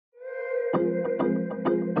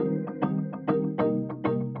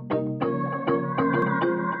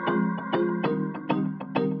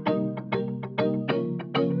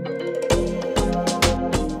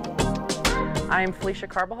I'm Felicia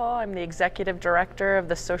Carbajal. I'm the Executive Director of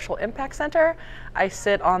the Social Impact Center. I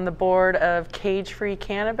sit on the board of Cage-Free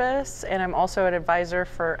Cannabis, and I'm also an advisor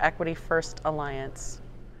for Equity First Alliance.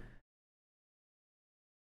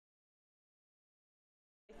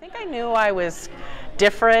 I think I knew I was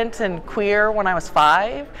different and queer when I was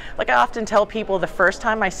 5. Like, I often tell people the first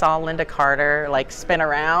time I saw Linda Carter like spin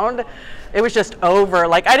around, it was just over.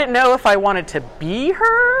 Like, I didn't know if I wanted to be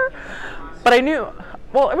her, but I knew,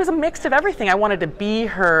 well, it was a mix of everything. I wanted to be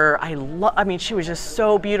her. I mean, she was just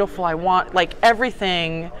so beautiful. Like,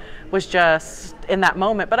 everything was just in that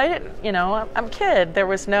moment. But I didn't, you know, I'm a kid. There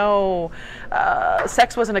was no,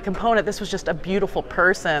 sex wasn't a component. This was just a beautiful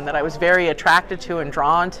person that I was very attracted to and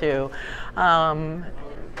drawn to.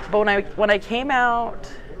 But when I came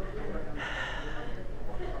out,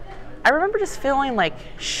 I remember just feeling like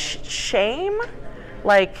shame.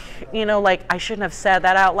 Like, you know, like I shouldn't have said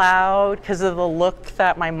that out loud because of the look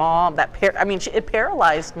that my mom, it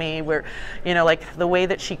paralyzed me, where, you know, like the way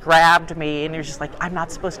that she grabbed me, and you're just like, I'm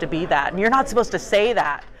not supposed to be that, and you're not supposed to say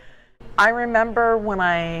that. I remember when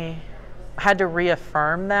I had to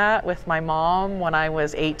reaffirm that with my mom when I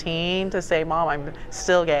was 18 to say, Mom, I'm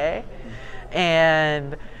still gay.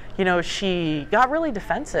 And, you know, she got really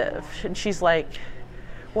defensive, and she's like,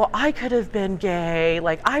 well, I could have been gay,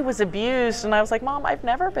 like I was abused. And I was like, Mom, I've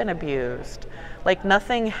never been abused. Like,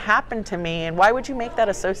 nothing happened to me, and why would you make that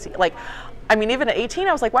associate? Like, I mean, even at 18,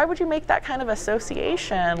 I was like, why would you make that kind of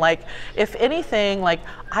association? Like, if anything, like,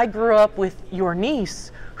 I grew up with your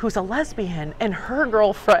niece who's a lesbian and her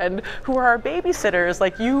girlfriend who are our babysitters.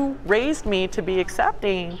 Like, you raised me to be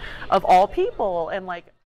accepting of all people, and like,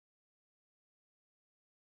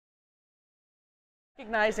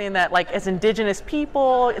 recognizing that, like, as Indigenous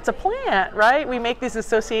people, it's a plant, right? We make these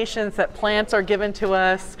associations that plants are given to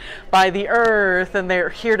us by the earth, and they're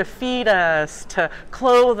here to feed us, to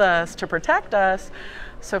clothe us, to protect us.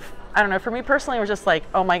 So, I don't know, for me personally, it was just like,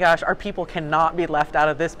 oh my gosh, our people cannot be left out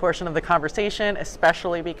of this portion of the conversation,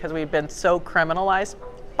 especially because we've been so criminalized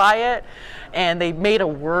by it. And they made a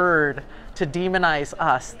word to demonize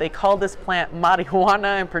us. They called this plant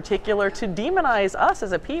marijuana in particular to demonize us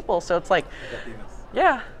as a people. So it's like,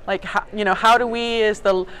 yeah, like, you know, how do we as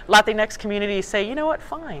the Latinx community say, you know what,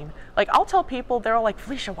 fine. Like, I'll tell people, they're all like,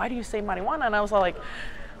 Felicia, why do you say marijuana? And I was all like,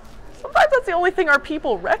 sometimes that's the only thing our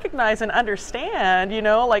people recognize and understand, you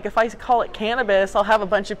know? Like, if I call it cannabis, I'll have a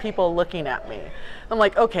bunch of people looking at me. I'm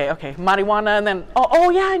like, okay, marijuana, and then,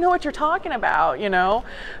 oh yeah, I know what you're talking about, you know?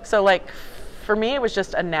 So, like, for me, it was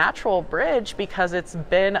just a natural bridge because it's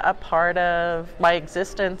been a part of my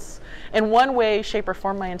existence in one way, shape, or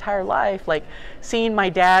form my entire life. Like, seeing my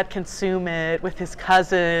dad consume it with his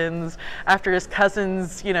cousins, after his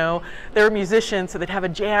cousins, you know, they were musicians, so they'd have a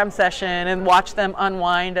jam session and watch them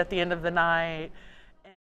unwind at the end of the night.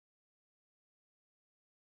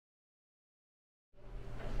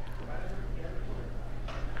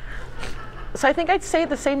 So I think I'd say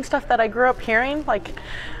the same stuff that I grew up hearing. Like,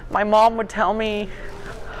 my mom would tell me,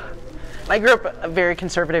 I grew up a very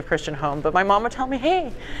conservative Christian home, but my mom would tell me,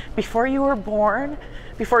 hey, before you were born,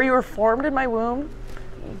 before you were formed in my womb,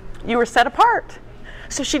 you were set apart.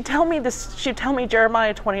 So she'd tell me this, she'd tell me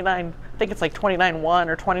Jeremiah 29, I think it's like 29:1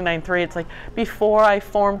 or 29:3, it's like, before I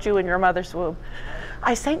formed you in your mother's womb,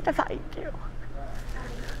 I sanctified you.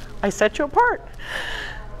 I set you apart.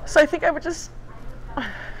 So I think I would just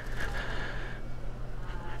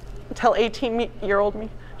tell 18-year-old me,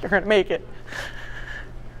 you're gonna make it.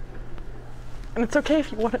 And it's okay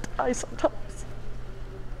if you want to die sometimes.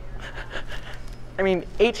 I mean,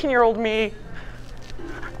 18-year-old me,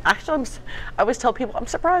 actually, I always tell people, I'm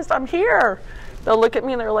surprised I'm here. They'll look at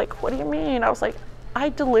me and they're like, what do you mean? I was like, I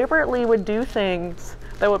deliberately would do things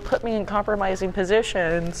that would put me in compromising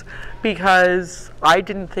positions because I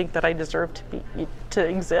didn't think that I deserved to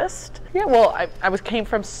exist. Yeah, well, I came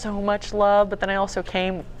from so much love, but then I also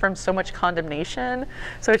came from so much condemnation.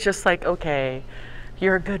 So it's just like, okay,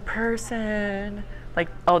 you're a good person. Like,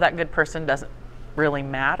 oh, that good person doesn't really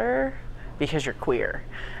matter because you're queer.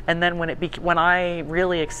 And then when I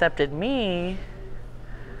really accepted me,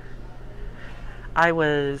 I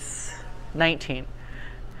was 19.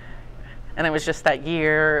 And it was just that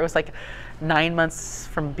year, it was like 9 months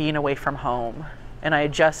from being away from home. And I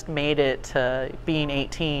had just made it to being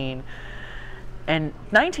 18. And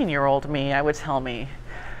 19-year-old me, I would tell me,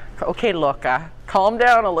 okay, look, calm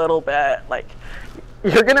down a little bit. Like,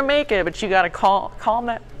 you're gonna make it, but you gotta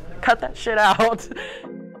cut that shit out.